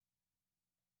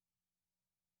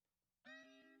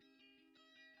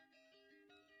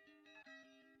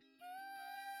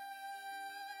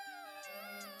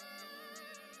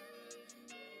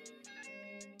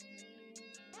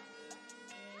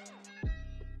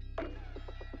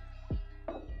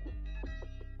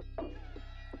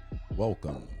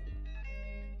welcome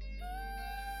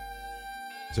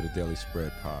to the Daily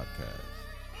Spread Podcast.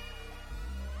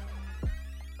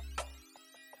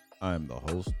 I am the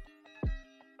host,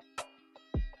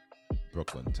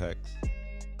 Brooklyn Tex,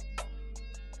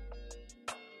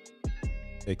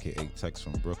 aka Tex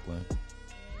from Brooklyn.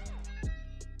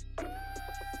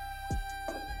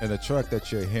 And the track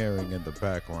that you're hearing in the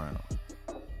background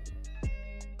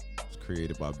was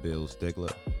created by Bill Stigler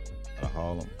out of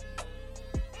Harlem.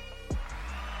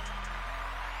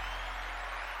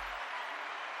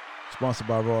 Sponsored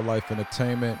by Raw Life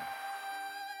Entertainment,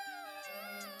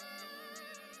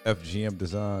 FGM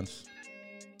Designs.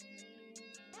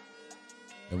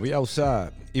 And we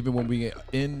outside. Even when we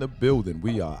in the building,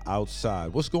 we are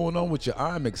outside. What's going on with you?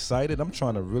 I'm excited. I'm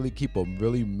trying to really keep a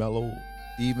really mellow,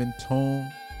 even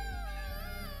tone.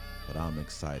 But I'm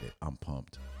excited. I'm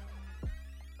pumped.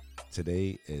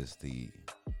 Today is the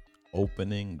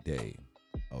opening day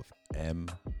of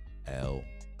MLB,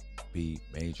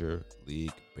 Major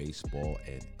League Baseball.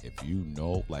 And if you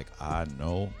know, like I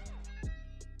know,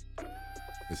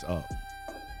 it's up.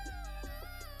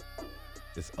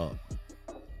 It's up.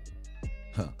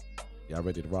 Huh. Y'all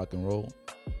ready to rock and roll?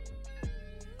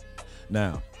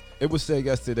 Now, it was said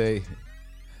yesterday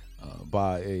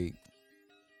by a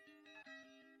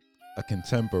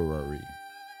contemporary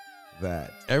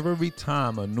that every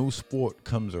time a new sport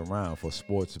comes around for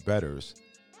sports bettors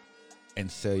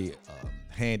and say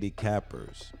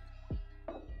handicappers,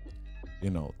 you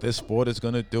know, this sport is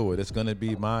going to do it. It's going to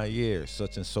be my year,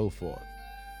 such and so forth.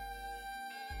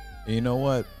 And you know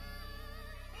what?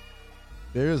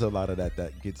 There is a lot of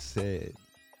that gets said.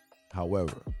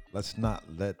 However, let's not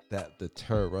let that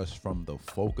deter us from the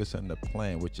focus and the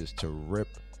plan, which is to rip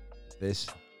this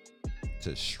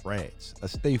to shreds.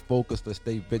 Let's stay focused. Let's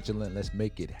stay vigilant. Let's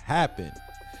make it happen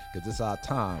because it's our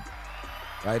time.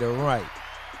 Right or right.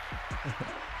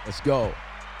 Let's go.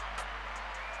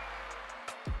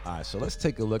 All right, so let's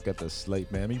take a look at the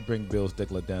slate, man. Let me bring Bill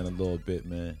Stigler down a little bit,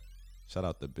 man. Shout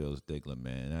out to Bill Stigler,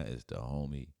 man. That is the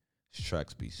homie. His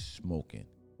tracks be smoking.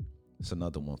 It's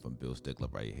another one from Bill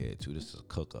Stigler right here, too. This is a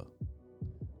cooker.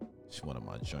 It's one of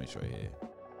my joints right here.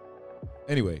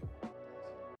 Anyway,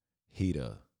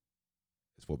 heater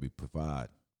is what we provide.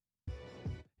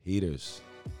 Heaters.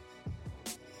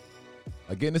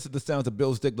 Again, this is the sounds of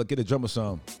Bill Stigler. Get a drummer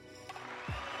song.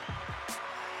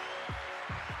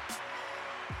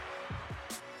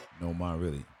 No mind,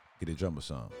 really. Get a drummer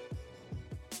song.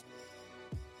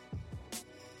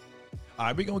 All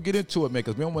right, we're going to get into it, man,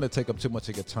 because we don't want to take up too much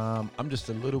of your time. I'm just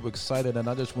a little excited, and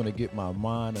I just want to get my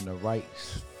mind in the right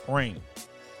frame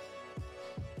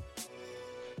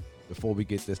before we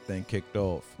get this thing kicked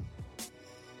off.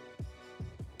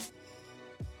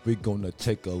 We're going to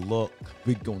take a look.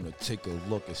 We're going to take a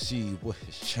look and see what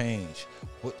has changed,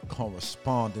 what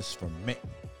correspondence from me.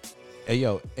 Hey,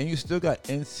 yo, and you still got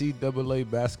NCAA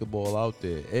basketball out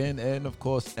there, and of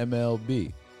course,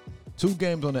 MLB. 2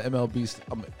 games on the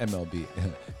MLB,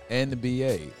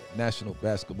 NBA, National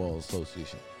Basketball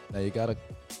Association. Now you got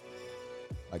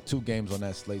like 2 games on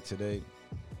that slate today.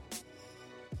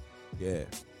 Yeah.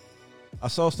 I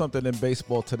saw something in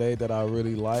baseball today that I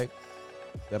really like,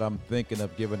 that I'm thinking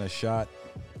of giving a shot.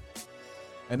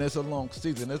 And it's a long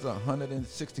season. It's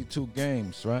 162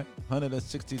 games, right?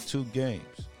 162 games.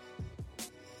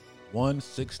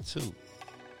 162,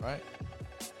 right?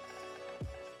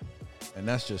 And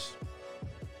that's just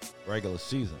regular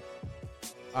season.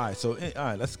 All right, so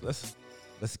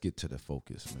let's get to the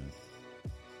focus, man.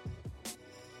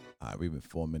 All right, we've been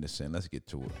 4 minutes in. Let's get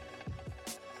to it.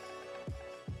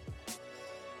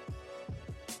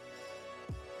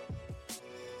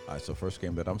 All right, so first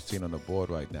game that I'm seeing on the board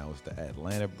right now is the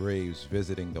Atlanta Braves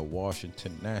visiting the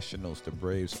Washington Nationals. The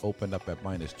Braves opened up at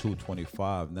minus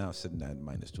 225, now sitting at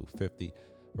minus 250,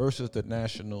 versus the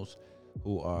Nationals,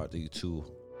 who are the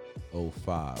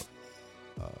 205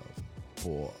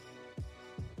 for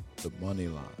the money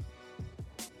line.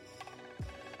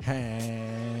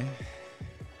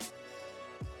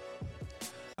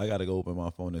 I got to go open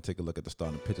my phone and take a look at the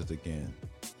starting pitchers again,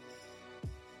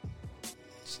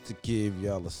 just to give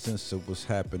y'all a sense of what's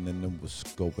happening and what's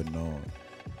going on.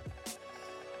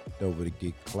 Over to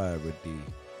get clarity.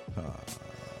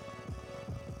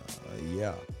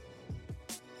 Yeah.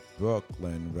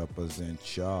 Brooklyn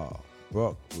represent y'all.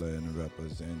 Brooklyn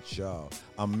represent y'all.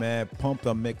 I'm mad pumped.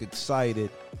 I'm excited.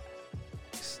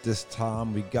 This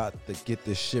time we got to get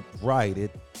this ship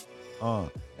righted. And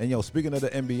yo, speaking of the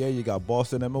NBA, you got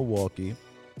Boston and Milwaukee.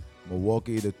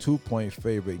 Milwaukee, the 2-point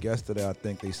favorite. Yesterday, I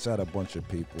think they sat a bunch of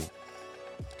people.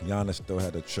 Giannis still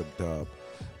had a trip dub.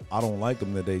 I don't like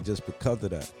them today just because of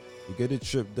that. You get it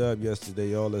tripped up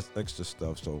yesterday, all this extra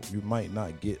stuff. So you might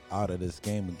not get out of this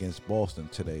game against Boston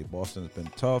today. Boston's been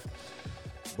tough.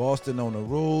 Boston on the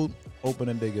road,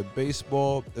 opening day of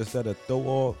baseball. Is that a throw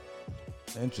off?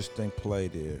 Interesting play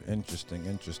there. Interesting.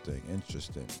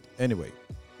 Anyway,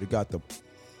 you got the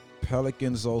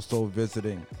Pelicans also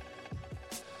visiting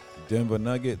Denver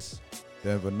Nuggets.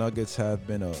 Denver Nuggets have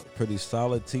been a pretty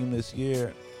solid team this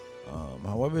year.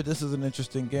 However, this is an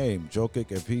interesting game.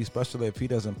 Jokic, especially if he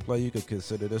doesn't play, you could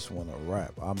consider this one a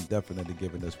wrap. I'm definitely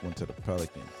giving this one to the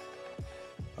Pelicans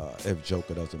if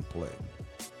Joker doesn't play.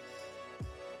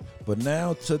 But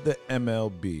now to the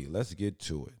MLB. Let's get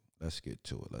to it.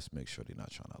 Let's make sure they're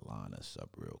not trying to line us up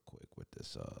real quick with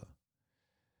this.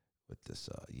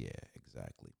 Yeah,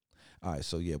 exactly. All right,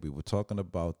 so yeah, we were talking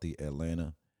about the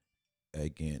Atlanta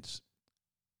against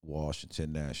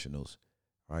Washington Nationals,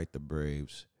 right? The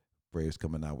Braves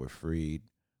coming out with Fried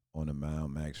on the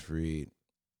mound, Max Fried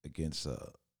against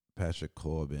Patrick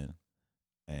Corbin,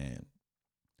 and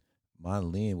my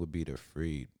lean would be the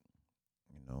Fried,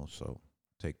 so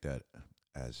take that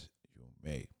as you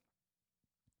may.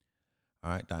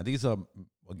 All right, now these are,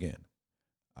 again,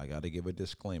 I got to give a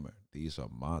disclaimer. These are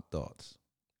my thoughts,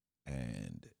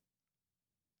 and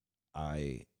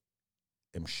I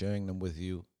am sharing them with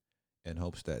you in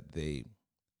hopes that they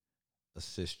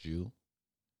assist you,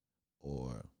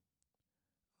 or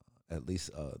at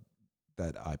least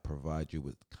that I provide you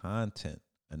with content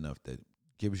enough that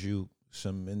gives you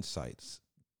some insights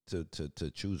to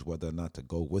choose whether or not to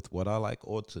go with what I like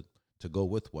or to go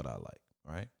with what I like,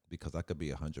 right? Because I could be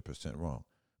 100% wrong.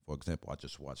 For example, I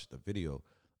just watched a video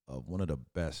of one of the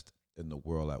best in the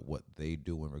world at what they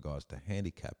do in regards to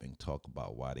handicapping, talk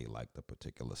about why they like the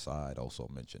particular side. Also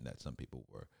mentioned that some people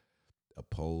were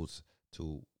opposed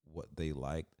to what they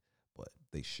liked, but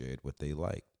they shared what they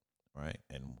liked, right?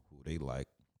 And who they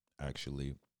liked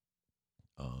actually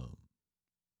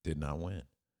did not win.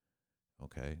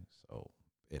 Okay, so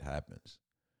it happens.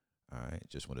 All right,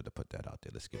 just wanted to put that out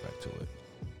there. Let's get back to it.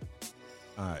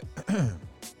 All right,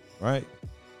 right?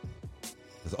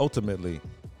 Because ultimately,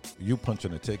 you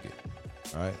punching a ticket,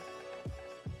 right?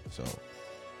 So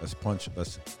let's punch.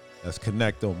 Let's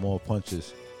connect on more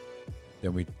punches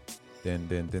than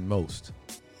most,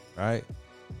 right?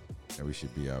 And we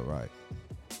should be all right.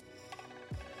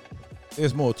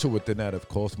 There's more to it than that, of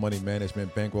course. Money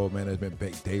management, bankroll management,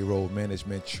 day roll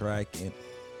management, tracking,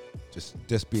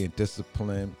 just being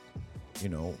disciplined.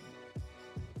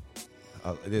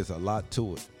 There's a lot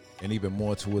to it, and even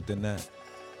more to it than that.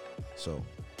 So,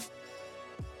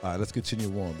 all right, let's continue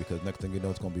on, because next thing you know,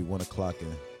 it's going to be 1 o'clock,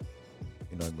 and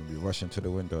I'm going to be rushing to the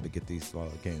window to get these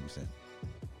games in.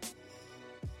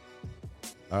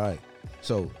 All right,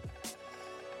 so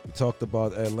we talked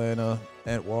about Atlanta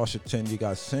and Washington. You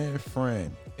got San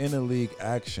Fran interleague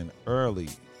action early.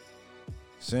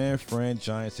 San Fran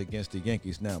Giants against the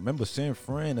Yankees. Now, remember, San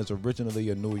Fran is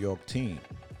originally a New York team.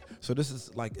 So this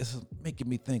is making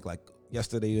me think, like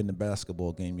yesterday in the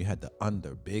basketball game, you had the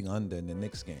big under in the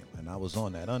Knicks game. And I was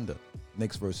on that under.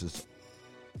 Knicks versus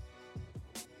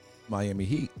Miami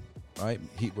Heat, right?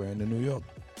 Heat were in the New York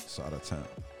side of town.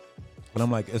 But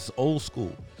I'm like, it's old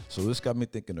school. So this got me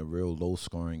thinking a real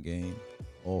low-scoring game.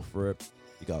 Off rip.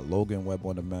 You got Logan Webb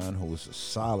on the mound, who is a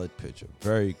solid pitcher,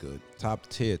 very good,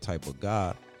 top-tier type of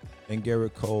guy. And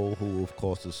Garrett Cole, who, of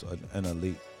course, is an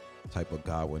elite type of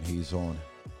guy when he's on.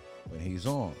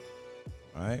 All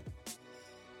right?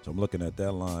 So I'm looking at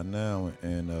that line now,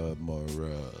 and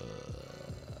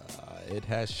it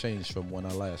has changed from when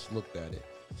I last looked at it.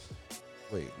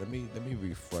 Wait, let me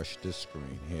refresh this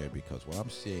screen here, because what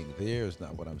I'm seeing there is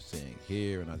not what I'm seeing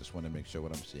here, and I just want to make sure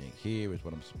what I'm seeing here is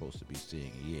what I'm supposed to be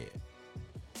seeing here.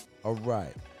 All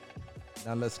right.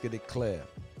 Now let's get it clear.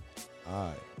 All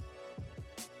right.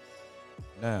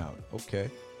 Now, okay.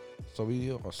 So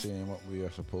we are seeing what we are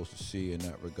supposed to see in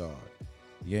that regard.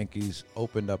 The Yankees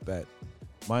opened up at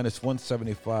minus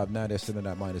 175. Now they're sitting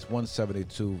at minus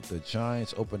 172. The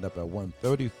Giants opened up at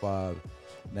 135.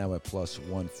 Now at plus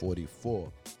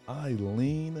 144. I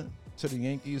lean to the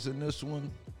Yankees in this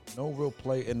one. No real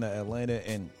play in the Atlanta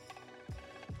and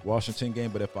Washington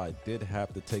game, but if I did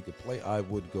have to take a play, I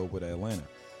would go with Atlanta.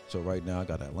 So right now I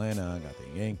got Atlanta, I got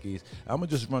the Yankees. I'm gonna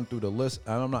just run through the list,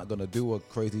 and I'm not gonna do a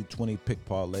crazy 20 pick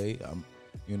parlay. I'm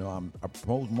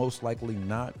most likely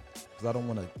not, because I don't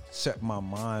want to set my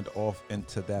mind off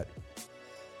into that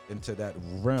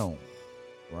realm,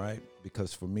 right?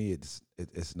 Because for me, it's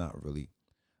not really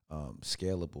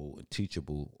scalable and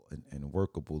teachable and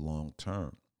workable long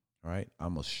term, right?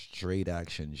 I'm a straight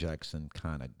action Jackson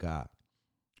kind of guy.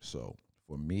 So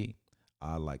for me,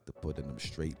 I like to put in them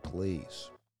straight plays,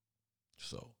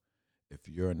 So if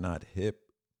you're not hip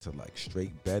to like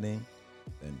straight betting,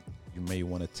 then you may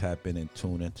want to tap in and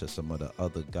tune into some of the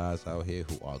other guys out here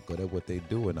who are good at what they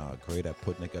do and are great at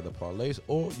putting together parlays.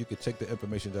 Or you can take the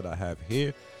information that I have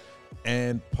here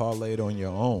and parlay it on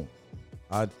your own.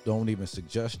 I don't even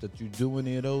suggest that you do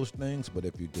any of those things, but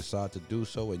if you decide to do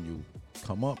so and you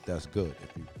come up, that's good.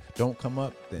 If you don't come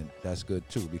up, then that's good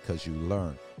too, because you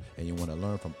learn. And you want to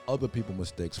learn from other people's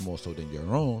mistakes more so than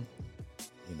your own,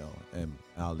 and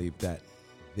I'll leave that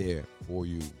there for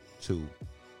you to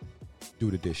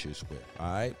do the dishes with,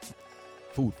 all right?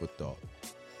 Food for thought.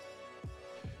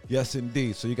 Yes,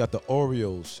 indeed. So you got the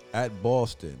Orioles at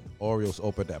Boston. Orioles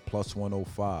opened at plus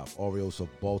 105. Orioles of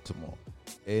Baltimore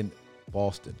in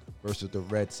Boston versus the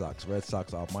Red Sox. Red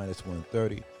Sox are minus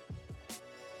 130.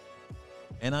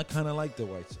 And I kind of like the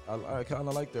Whites. I kind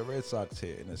of like the Red Sox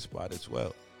here in this spot as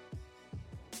well.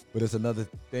 But it's another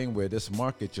thing where this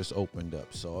market just opened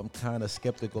up. So I'm kind of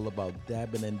skeptical about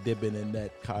dabbing and dipping in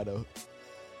that kind of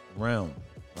realm,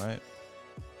 right?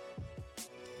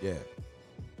 Yeah.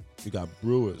 You got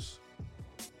Brewers,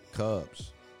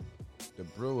 Cubs. The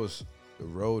Brewers, the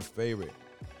road favorite,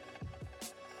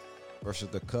 versus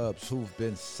the Cubs, who've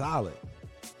been solid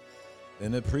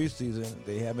in the preseason.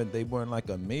 They weren't like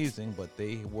amazing, but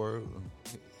they were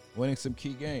winning some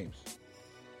key games.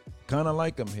 Kind of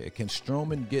like them here. Can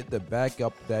Stroman get the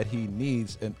backup that he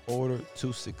needs in order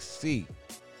to succeed?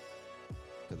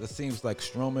 Because it seems like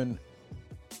Stroman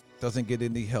doesn't get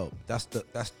any help. That's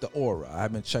the aura. I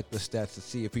haven't checked the stats to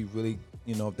see if he really,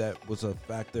 if that was a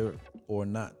factor or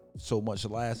not so much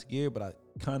last year, but I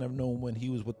kind of know when he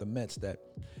was with the Mets that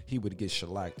he would get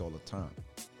shellacked all the time.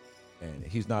 And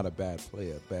he's not a bad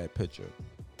player, bad pitcher.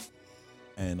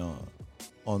 And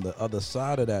on the other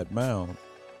side of that mound,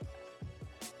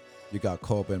 you got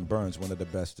Corbin Burns, one of the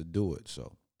best to do it.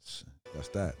 So that's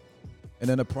that. And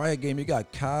in the prior game, you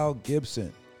got Kyle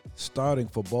Gibson starting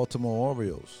for Baltimore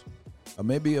Orioles.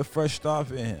 Maybe a fresh start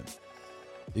for him.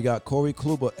 You got Corey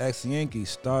Kluber, ex-Yankee,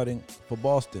 starting for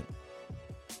Boston.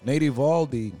 Nate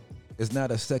Eovaldi is not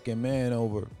a second man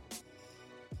over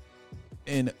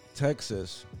in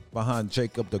Texas behind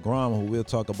Jacob deGrom, who we'll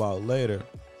talk about later.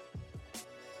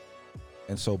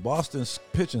 And so Boston's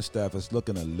pitching staff is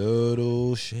looking a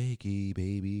little shaky,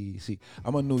 baby. See,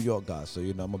 I'm a New York guy, so,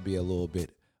 I'm going to be a little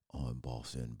bit on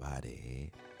Boston body.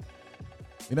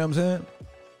 You know what I'm saying?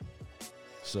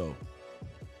 So,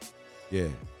 yeah.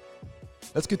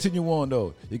 Let's continue on,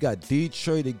 though. You got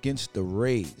Detroit against the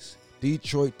Rays.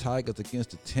 Detroit Tigers against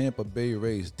the Tampa Bay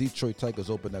Rays. Detroit Tigers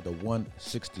opened at a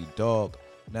 160 dog.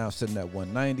 Now sitting at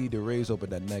 190. The Rays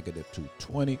opened at negative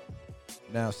 220.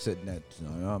 Now sitting at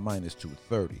minus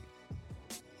 230.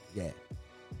 Yeah.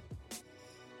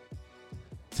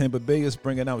 Tampa Bay is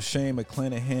bringing out Shane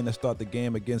McClanahan to start the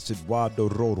game against Eduardo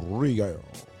Rodriguez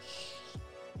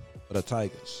for the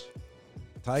Tigers.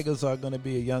 Tigers are going to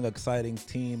be a young, exciting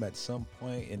team at some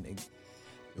point, and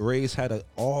the Rays had an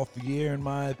off year, in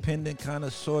my opinion, kind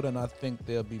of, sort of, and I think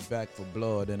they'll be back for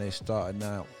blood, and they starting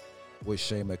out with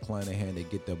Shane McClanahan to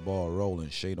get the ball rolling.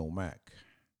 Shane O'Mac.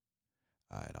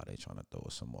 All right, are they trying to throw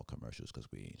us some more commercials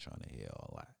because we ain't trying to hear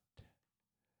all that?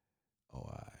 All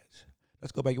right.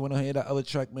 Let's go back. You want to hear that other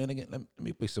track, man? Again, let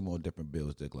me play some more different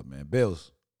Bills Diggler, man.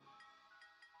 Bills.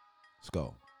 Let's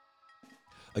go.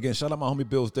 Again, shout out my homie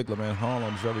Bills Diggler, man.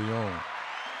 Harlem's very own.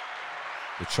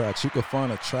 The tracks. You can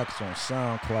find the tracks on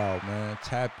SoundCloud, man.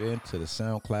 Tap into the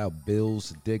SoundCloud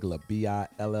Bills Diggler.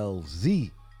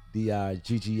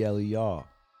 BILLZDIGGLER.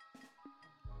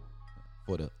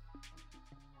 For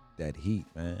that heat,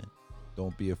 man.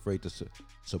 Don't be afraid to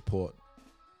support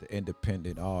the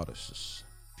independent artists.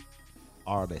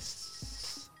 You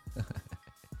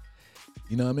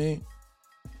know what I mean?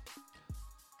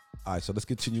 All right, so let's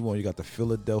continue on. You got the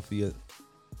Philadelphia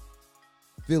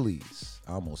Phillies.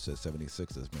 I almost said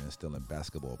 76ers, man. Still in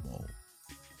basketball mode.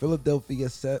 Philadelphia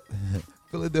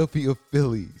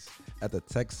Phillies at the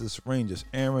Texas Rangers.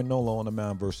 Aaron Nola on the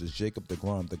mound versus Jacob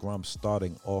deGrom. deGrom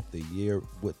starting off the year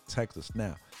with Texas.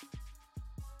 Now,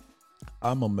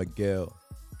 I'm a Miguel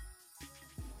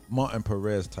Martin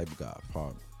Perez type guy,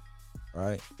 pardon me,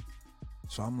 right?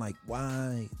 So I'm like,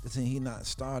 why isn't he not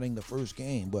starting the first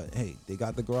game? But hey, they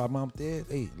got deGrom out there.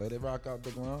 Hey, let it rock out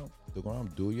deGrom.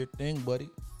 deGrom, do your thing, buddy.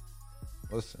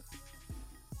 Listen,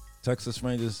 Texas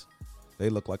Rangers, they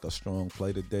look like a strong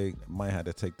play today. Might have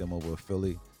to take them over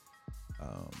Philly.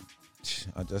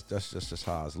 That's just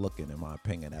how I was looking, in my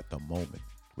opinion, at the moment.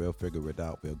 We'll figure it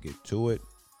out. We'll get to it.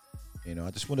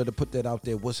 I just wanted to put that out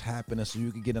there, what's happening, so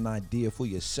you can get an idea for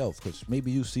yourself. Because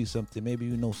maybe you see something, maybe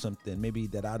you know something, maybe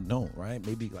that I don't, right?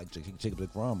 Maybe like Jacob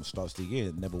DeGrom starts the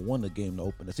year, never won the game to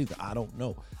open the season. I don't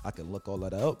know. I can look all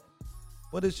that up.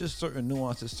 But it's just certain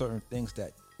nuances, certain things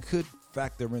that could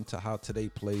factor into how today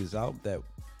plays out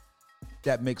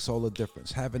that makes all the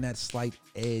difference. Having that slight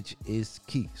edge is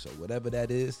key. So whatever that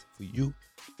is for you,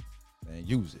 man,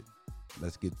 use it.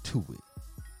 Let's get to it.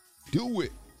 Do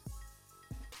it.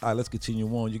 All right, let's continue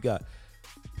on. You got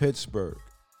Pittsburgh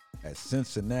at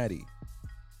Cincinnati.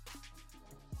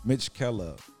 Mitch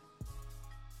Keller.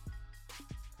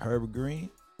 Herb Green.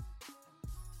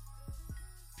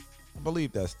 I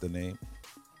believe that's the name.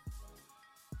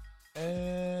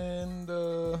 And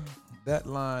that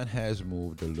line has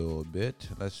moved a little bit.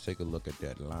 Let's take a look at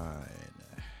that line.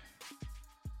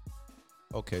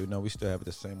 Okay, no, we still have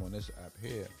the same on this app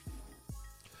here.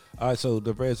 All right, so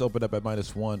the Reds opened up at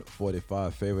minus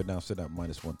 145 favorite, now sitting at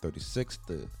minus 136.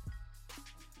 The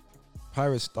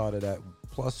Pirates started at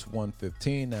plus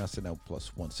 115, now sitting at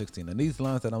plus 116. And these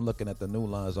lines that I'm looking at, the new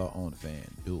lines are on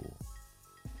FanDuel.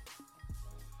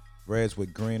 Reds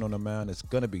with Green on the mound, it's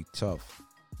going to be tough.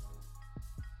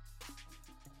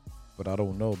 But I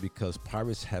don't know, because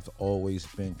Pirates have always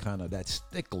been kind of that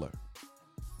stickler.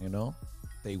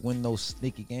 They win those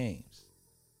sneaky games.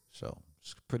 So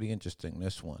it's pretty interesting,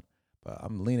 this one. But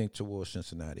I'm leaning towards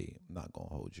Cincinnati. I'm not going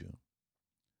to hold you.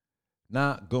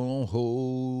 Not going to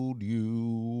hold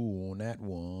you on that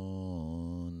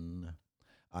one.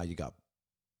 You got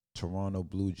Toronto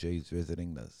Blue Jays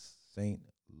visiting the St.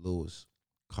 Louis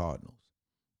Cardinals.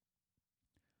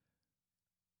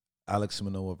 Alex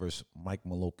Manoah versus Mike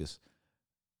Malokas.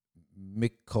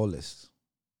 Mikolas,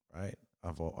 right?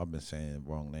 I've been saying the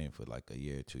wrong name for like a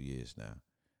year, 2 years now.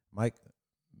 Mike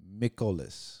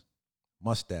Mikolas.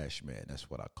 Mustache Man,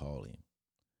 that's what I call him.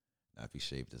 Now, if he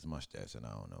shaved his mustache, then I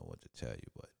don't know what to tell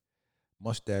you, but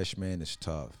Mustache Man is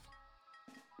tough.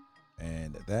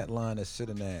 And that line is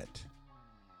sitting at,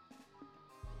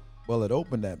 well, it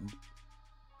opened at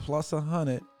plus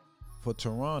 100 for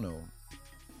Toronto.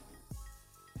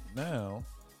 Now,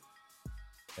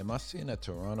 am I seeing that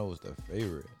Toronto is the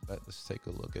favorite? Let's take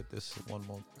a look at this. One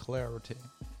more clarity.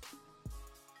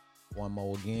 One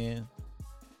more again.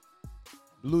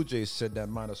 Blue Jays said that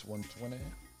minus 120.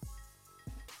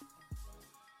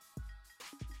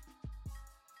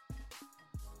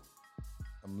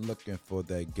 I'm looking for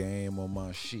that game on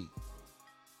my sheet.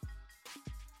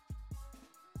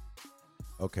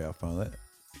 Okay, I found that.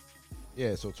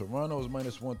 Yeah, so Toronto is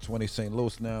minus 120. St.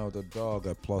 Louis now, the dog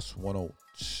at plus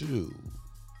 102.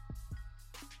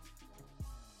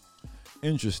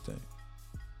 Interesting.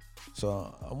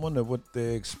 So I wonder what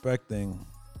they're expecting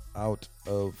out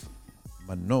of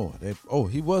Manoah.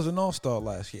 He was an all-star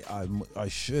last year. I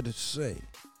should say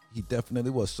he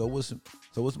definitely was. So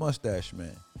was Mustache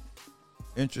Man.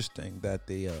 Interesting that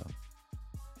the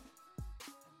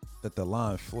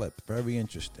line flipped. Very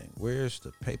interesting. Where's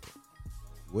the paper?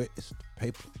 Where is the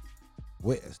paper?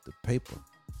 Where is the paper?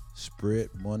 Spread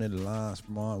money lines,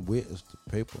 man. Where is the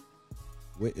paper?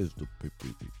 Where is the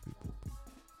paper?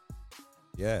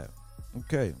 Yeah.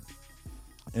 Okay.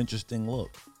 Interesting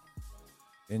look.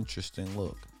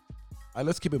 All right,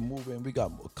 let's keep it moving. We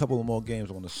got a couple of more games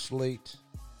on the slate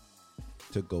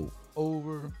to go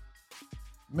over.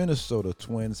 Minnesota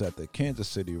Twins at the Kansas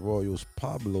City Royals.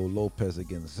 Pablo Lopez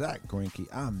against Zach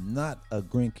Greinke. I'm not a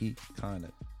Greinke kind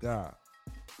of guy.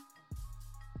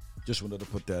 Just wanted to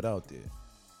put that out there.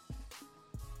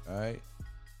 All right.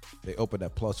 They opened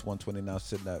at plus 120, now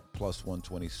sitting at plus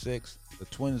 126. The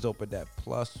Twins opened at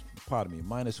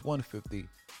minus 150,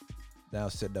 now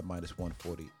sitting at minus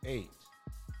 148.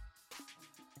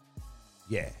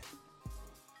 Yeah.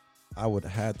 I would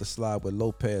have had to slide with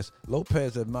Lopez.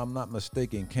 Lopez, if I'm not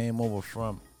mistaken, came over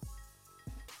from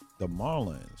the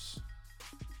Marlins.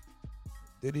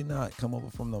 Did he not come over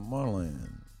from the Marlins?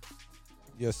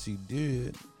 Yes, he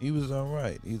did. He was all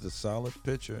right. He's a solid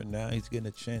pitcher, and now he's getting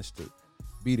a chance to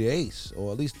be the ace,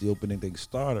 or at least the opening day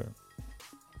starter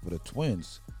for the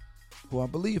Twins, who I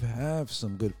believe have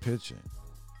some good pitching.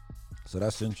 So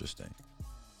that's interesting.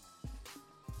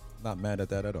 Not mad at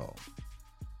that at all.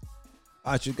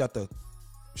 All right, you got the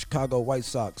Chicago White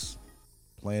Sox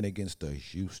playing against the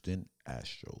Houston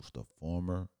Astros, the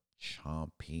former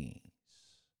champions,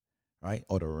 right?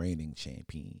 Or the reigning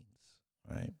champions,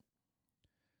 right?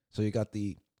 So you got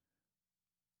the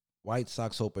White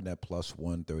Sox opened at plus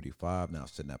 135, now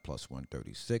sitting at plus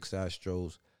 136.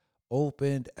 Astros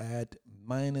opened at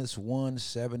minus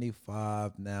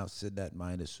 175, now sitting at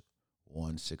minus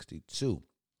 162.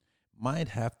 Might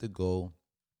have to go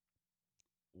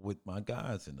with my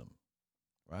guys in them,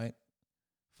 right?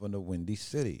 from the Windy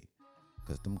City.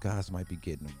 Because them guys might be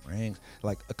getting them rings.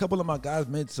 Like, a couple of my guys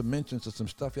made some mentions of some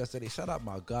stuff yesterday. Shout out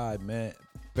my guy, man,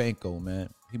 Banco, man.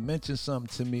 He mentioned something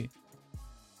to me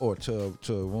or to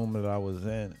a room that I was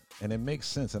in, and it makes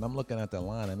sense. And I'm looking at the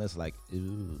line, and it's like,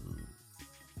 ooh,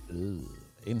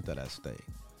 into that thing.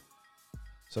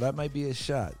 So that might be a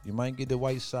shot. You might get the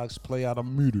White Sox play out of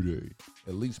me today,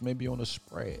 at least maybe on a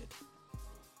spread,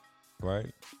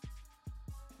 right?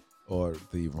 Or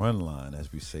the run line,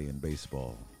 as we say in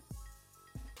baseball.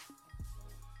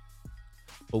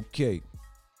 Okay,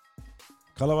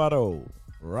 Colorado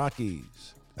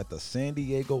Rockies at the San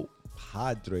Diego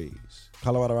Padres.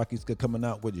 Colorado Rockies coming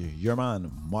out with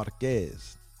German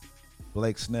Marquez.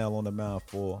 Blake Snell on the mound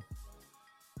for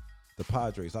the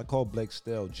Padres. I call Blake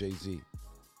Snell Jay-Z,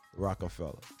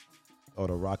 Rockefeller, or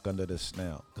the rock under the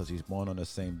snail, because he's born on the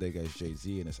same day as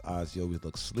Jay-Z, and his eyes, he always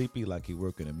look sleepy, like he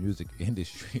work in the music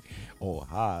industry or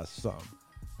high or something,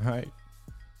 right?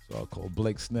 So I call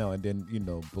Blake Snell, and then,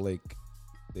 Blake,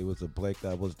 there was a Blake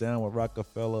that was down with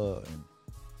Rockefeller, and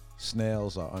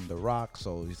snails are under rock,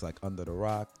 so he's like under the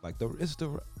rock. Like, all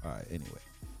right, anyway.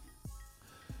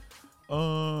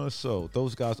 So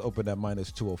those guys opened at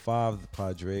minus 205, the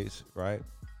Padres, right?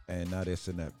 And now they're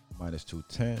sitting at minus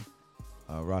 210.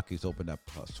 Rockies opened at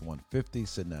plus 150,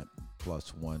 sitting at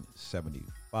plus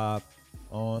 175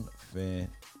 on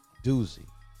FanDuzy.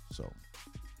 So,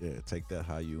 yeah, take that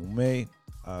how you may.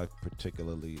 I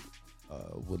particularly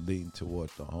would lean toward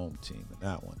the home team in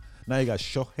that one. Now you got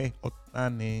Shohei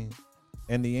Ohtani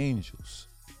and the Angels.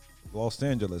 Los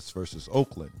Angeles versus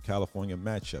Oakland, California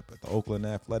matchup at the Oakland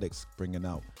Athletics, bringing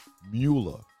out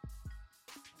Mueller.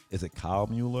 Is it Kyle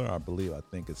Mueller? I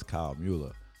think it's Kyle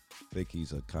Mueller. I think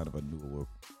he's a kind of a newer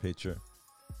pitcher.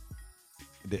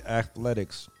 The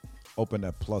Athletics opened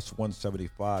at plus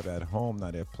 175 at home.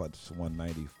 Now they're plus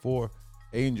 194.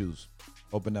 Angels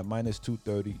opened at minus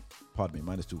 230.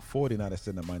 Minus 240. Now they're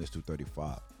sitting at minus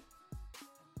 235.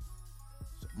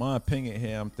 So my opinion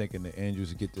here, I'm thinking the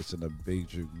Angels get this in a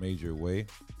major way.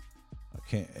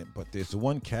 But there's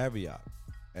one caveat,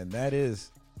 and that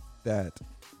is that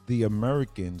the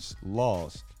Americans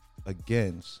lost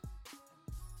against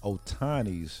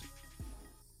Ohtani's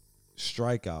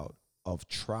strikeout of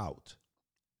Trout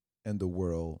in the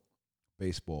World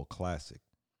Baseball Classic.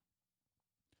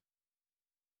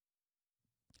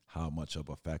 How much of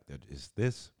a factor is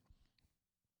this?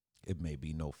 It may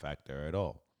be no factor at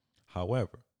all.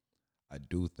 However, I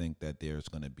do think that there's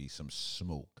going to be some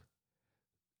smoke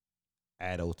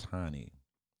at Ohtani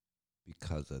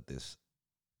because of this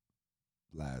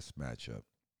last matchup.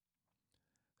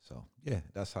 So, yeah,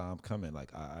 that's how I'm coming.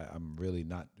 Like, I'm really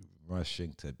not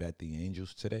rushing to bet the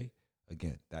Angels today.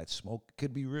 Again, that smoke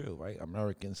could be real, right?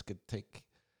 Americans could take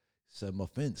some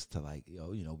offense to, like,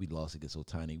 we lost against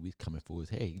Ohtani. We coming for his,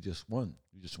 hey, he just won.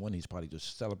 He's probably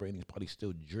just celebrating. He's probably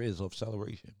still drizz off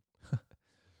celebration.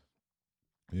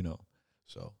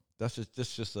 So that's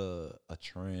just a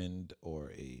trend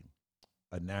or a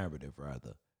narrative,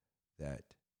 rather, that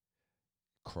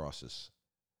crosses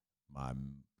my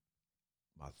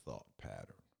thought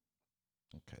pattern.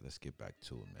 Okay, let's get back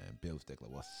to it, man. Bill Stickler,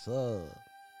 what's up?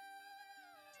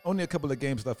 Only a couple of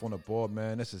games left on the board,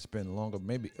 man. This has been longer.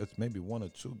 It's maybe one or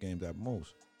two games at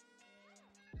most.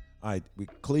 All right,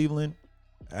 Cleveland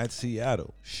at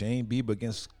Seattle. Shane Bieber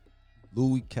against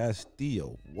Louis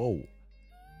Castillo. Whoa,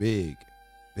 big.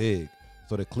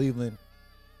 So the Cleveland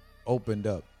opened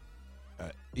up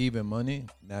at even money.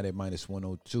 Now they're minus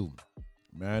 102.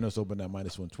 Mariners opened at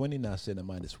minus 120. Now sitting at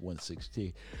minus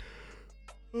 116.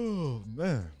 Oh,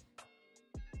 man.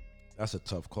 That's a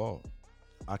tough call.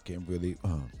 I can't really,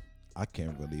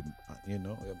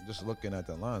 just looking at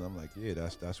the line, I'm like, yeah,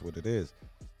 that's what it is.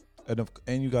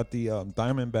 And you got the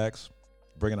Diamondbacks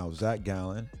bringing out Zach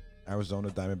Gallen. Arizona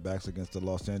Diamondbacks against the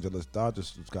Los Angeles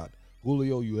Dodgers, who's got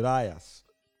Julio Urias,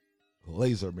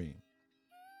 laser beam.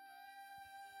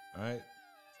 All right.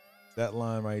 That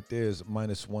line right there is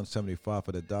minus 175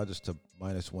 for the Dodgers to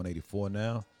minus 184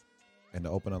 now. And the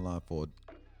opening line for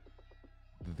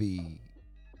the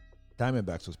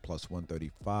Diamondbacks was plus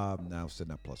 135, now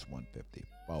sitting at plus 150.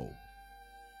 Whoa.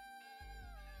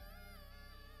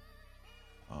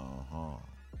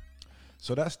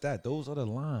 So that's that. Those are the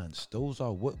lines. Those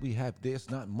are what we have.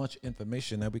 There's not much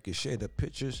information that we can share. The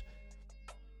pictures,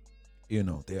 there's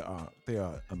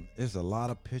a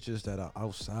lot of pictures that are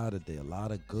outside of there. A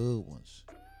lot of good ones.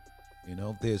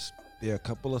 There are a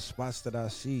couple of spots that I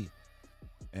see,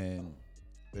 and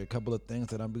there are a couple of things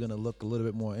that I'm going to look a little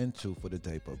bit more into for the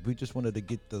day. But we just wanted to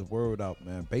get the word out,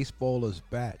 man. Baseball is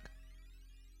back,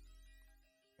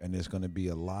 and there's going to be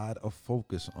a lot of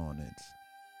focus on it.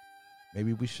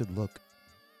 Maybe we should look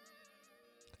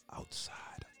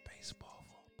outside of baseball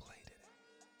for a play today.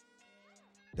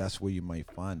 That's where you might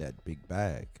find that big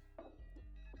bag.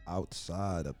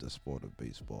 Outside of the sport of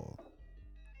baseball.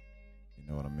 You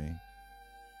know what I mean?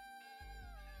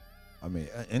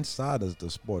 Inside of the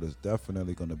sport is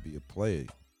definitely going to be a play.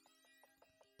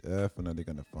 Definitely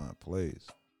going to find plays.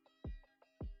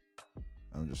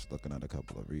 I'm just looking at a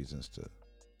couple of reasons to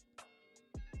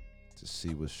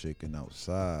see what's shaking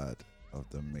outside of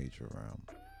the major realm.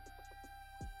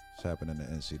 What's happening in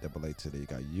the NCAA today? You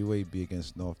got UAB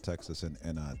against North Texas in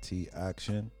NIT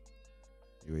action.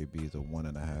 UAB is a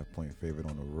 1.5 point favorite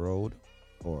on the road,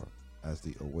 or as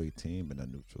the away team in a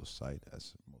neutral site,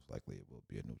 as most likely it will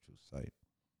be a neutral site.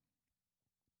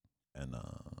 And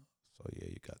so yeah,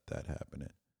 you got that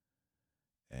happening.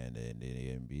 And in the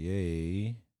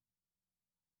NBA,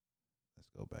 let's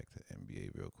go back to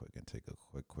NBA real quick and take a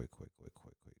quick look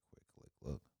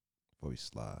before we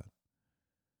slide.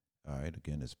 All right,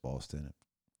 again, it's Boston.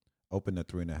 Opened a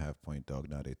 3.5 point dog.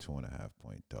 Now they're 2.5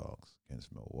 point dogs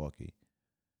against Milwaukee.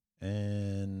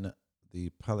 And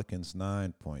the Pelicans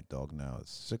 9 point dog now is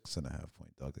 6.5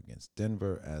 point dog against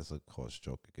Denver. As a course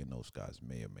joke, again, those guys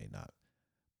may or may not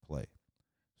play.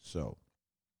 So,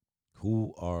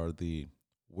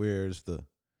 where's the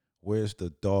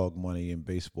dog money in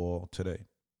baseball today?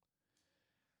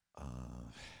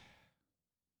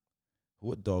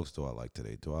 What dogs do I like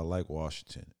today? Do I like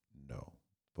Washington? No,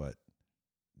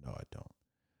 I don't.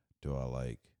 Do I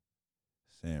like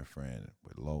San Fran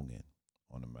with Logan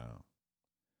on the mound?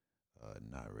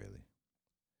 Not really.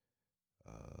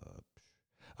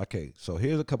 Okay, so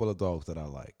here's a couple of dogs that I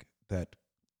like that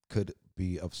could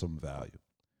be of some value.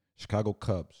 Chicago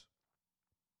Cubs.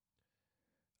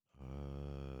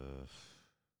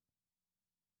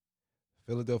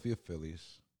 Philadelphia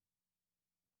Phillies.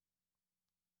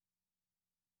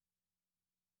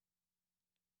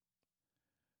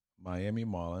 Miami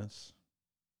Marlins.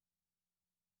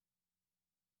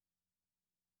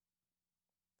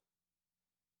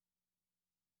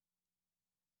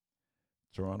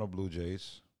 Toronto Blue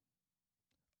Jays.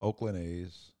 Oakland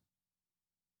A's.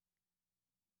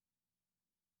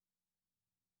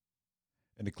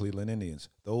 And the Cleveland Indians.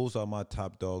 Those are my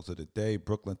top dogs of the day.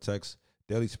 Brooklyn Tech's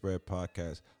Daily Spread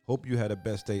Podcast. Hope you had the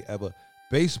best day ever.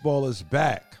 Baseball is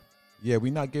back. Yeah,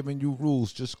 we're not giving you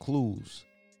rules, just clues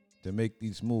to make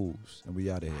these moves. And we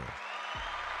out of here.